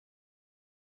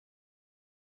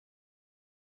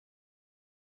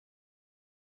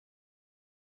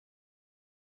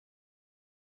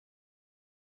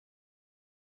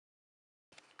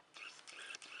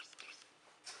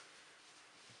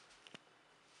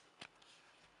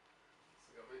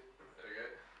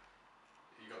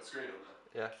screen on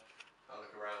there. Yeah. I'll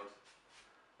look around.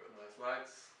 Got nice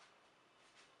lights.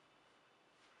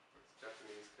 It's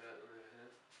Japanese cat over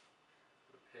here.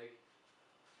 A pig.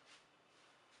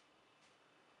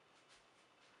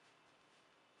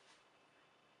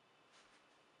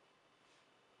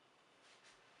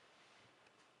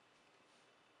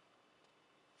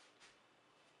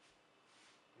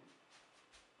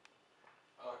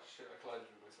 Oh shit, I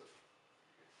collided with myself.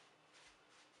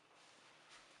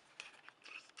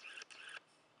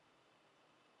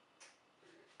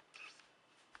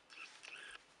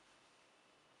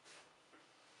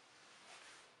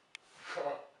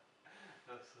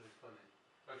 That's so funny.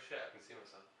 Oh shit, I can see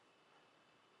myself.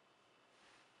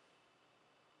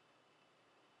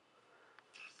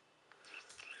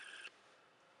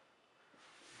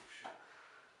 Oh shit.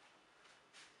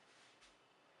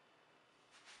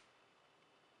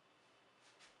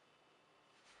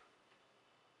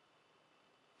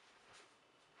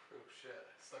 Oh shit,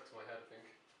 stuck to my head I think.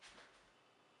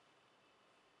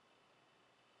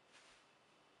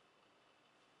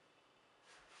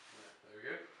 Yeah, there we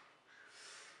go.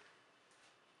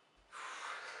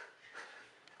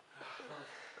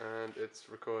 And it's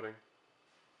recording.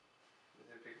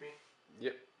 Did it pick me?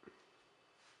 Yep.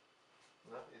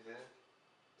 No, it didn't.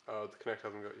 Oh, the Kinect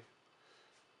hasn't got you.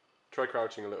 Try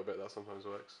crouching a little bit, that sometimes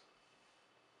works.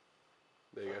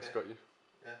 There you go, it's got you.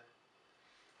 Yeah.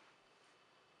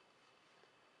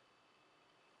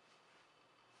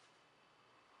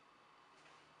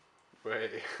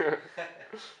 Wait.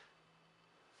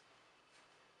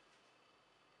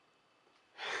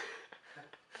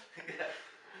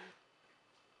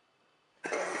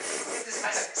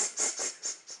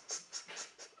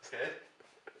 Okej.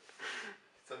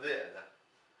 Som det är det.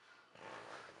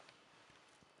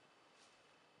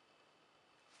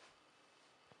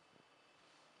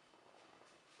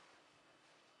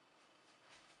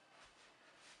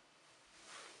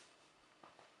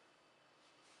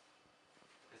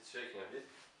 It's shaking a bit.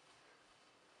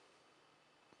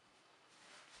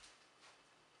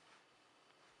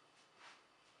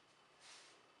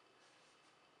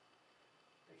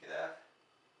 Pick it up.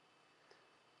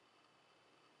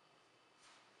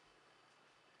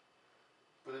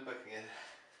 Put it back again.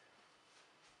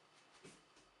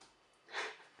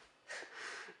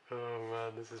 Oh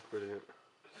man, this is brilliant.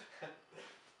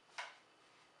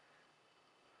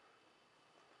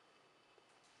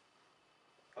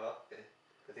 Ja, okej.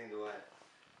 Jag tänkte då är...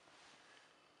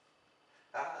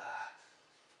 Ah!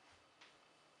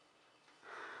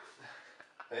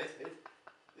 Wait.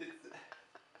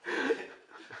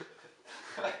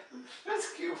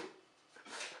 That's cute.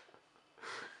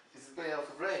 Is it going out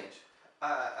of range?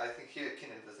 I think here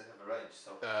Kinect doesn't have a range,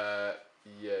 so...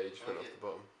 Yeah, you just went off the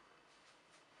bottom.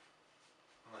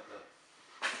 Like that.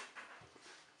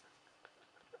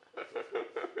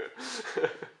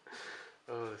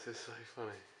 Oh, this is so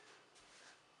funny.